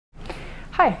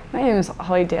Hi, my name is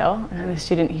Dail, and I'm a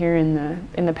student here in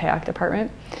the PAOC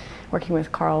department, working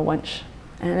with Wunsch.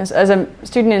 And as a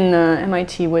student in the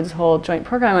MIT-WHOI Joint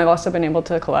Program, I've also been able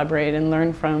to collaborate and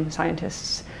learn from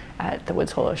scientists at the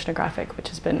Woods Hole Oceanographic, which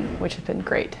has been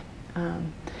great.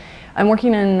 I'm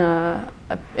working in a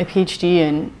PhD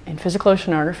in physical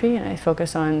oceanography, and I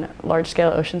focus on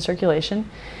large-scale ocean circulation.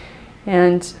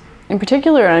 And in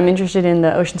particular, I'm interested in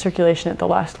the ocean circulation at the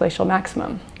last glacial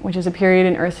maximum, which is a period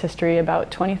in Earth's history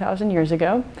about 20,000 years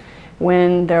ago,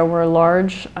 when there were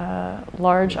large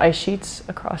ice sheets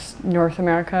across North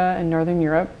America and Northern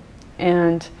Europe,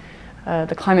 and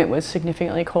the climate was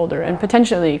significantly colder and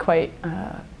potentially quite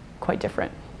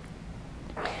different.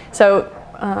 So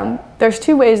there's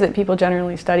two ways that people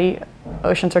generally study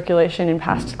ocean circulation in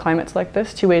past climates like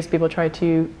this, two ways people try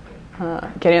to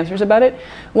get answers about it.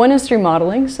 One is through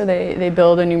modeling, so they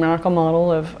build a numerical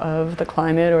model of the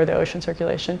climate or the ocean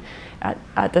circulation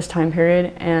at this time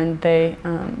period, and they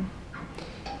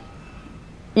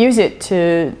use it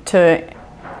to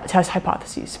test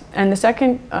hypotheses. And the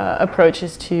second approach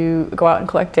is to go out and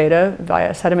collect data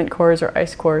via sediment cores or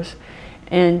ice cores,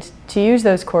 and to use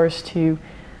those cores to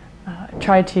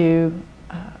try to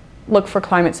look for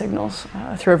climate signals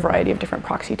through a variety of different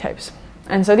proxy types.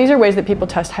 And so these are ways that people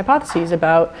test hypotheses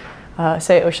about,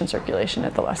 say, ocean circulation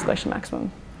at the last glacial maximum.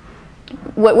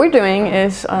 What we're doing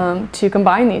is to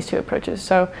combine these two approaches.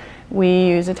 So we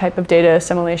use a type of data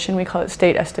assimilation, we call it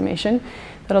state estimation,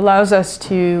 that allows us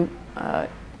to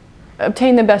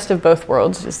obtain the best of both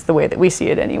worlds, is the way that we see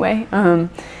it anyway.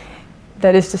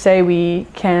 That is to say, we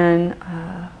can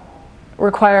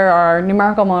require our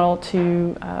numerical model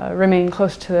to remain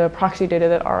close to the proxy data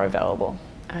that are available.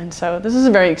 And so this is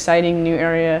a very exciting new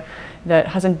area that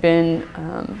hasn't been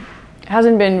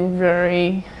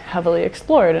very heavily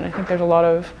explored, and I think there's a lot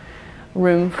of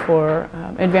room for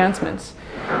advancements.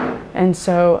 And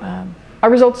so our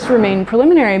results remain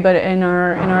preliminary, but in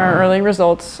our early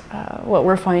results, what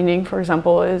we're finding, for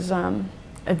example, is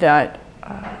that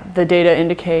the data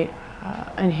indicate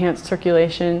enhanced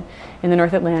circulation in the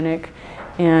North Atlantic,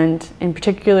 and in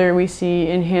particular we see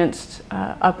enhanced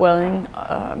upwelling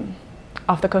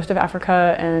off the coast of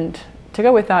Africa, and to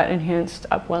go with that, enhanced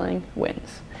upwelling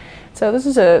winds. So this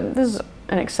is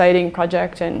an exciting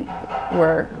project, and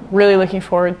we're really looking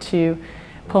forward to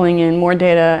pulling in more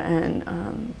data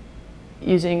and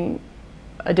using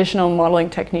additional modeling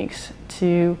techniques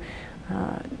to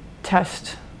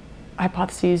test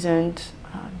hypotheses and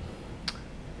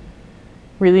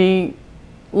really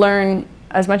learn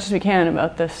as much as we can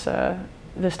about this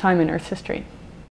time in Earth's history.